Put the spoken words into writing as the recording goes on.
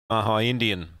High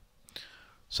Indian.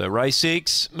 So race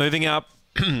 6, moving up.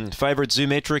 Favourite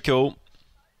Symmetrical,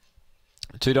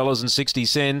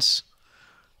 $2.60.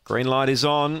 Green light is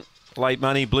on. Late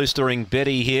money Blistering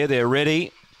Betty here. They're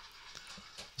ready.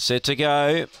 Set to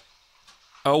go.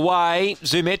 Away.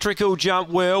 Symmetrical jump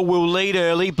well. Will lead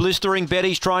early. Blistering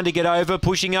Betty's trying to get over.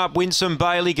 Pushing up. Winsome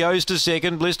Bailey goes to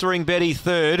second. Blistering Betty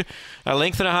third. A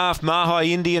length and a half. Mahai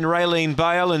Indian, Raylene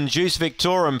Bale and Juice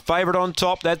Victorum. Favourite on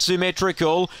top. That's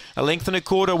Symmetrical. A length and a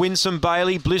quarter. Winsome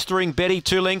Bailey. Blistering Betty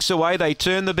 2 lengths away. They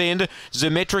turn the bend.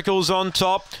 Symmetrical's on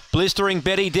top. Blistering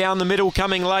Betty down the middle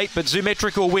coming late. But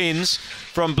Symmetrical wins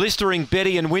from Blistering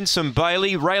Betty and Winsome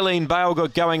Bailey. Raylene Bale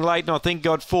got going late and I think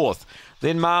got fourth.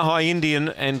 Then Mahai Indian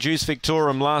and Juice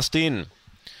Victorum last in.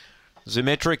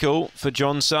 Symmetrical for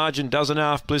John Sargent. Dozen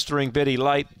half. Blistering Betty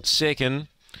late second.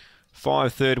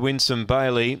 5 third Winsome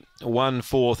Bailey. 1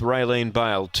 fourth Raylene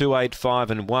Bale. 2, 8,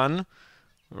 5 and 1.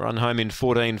 Run home in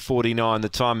 14:49. The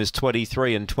time is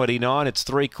 23 and 29. It's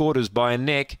 3/4 by a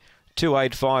neck. 2,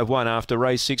 8, 5, 1 after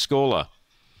race 6 Gawler.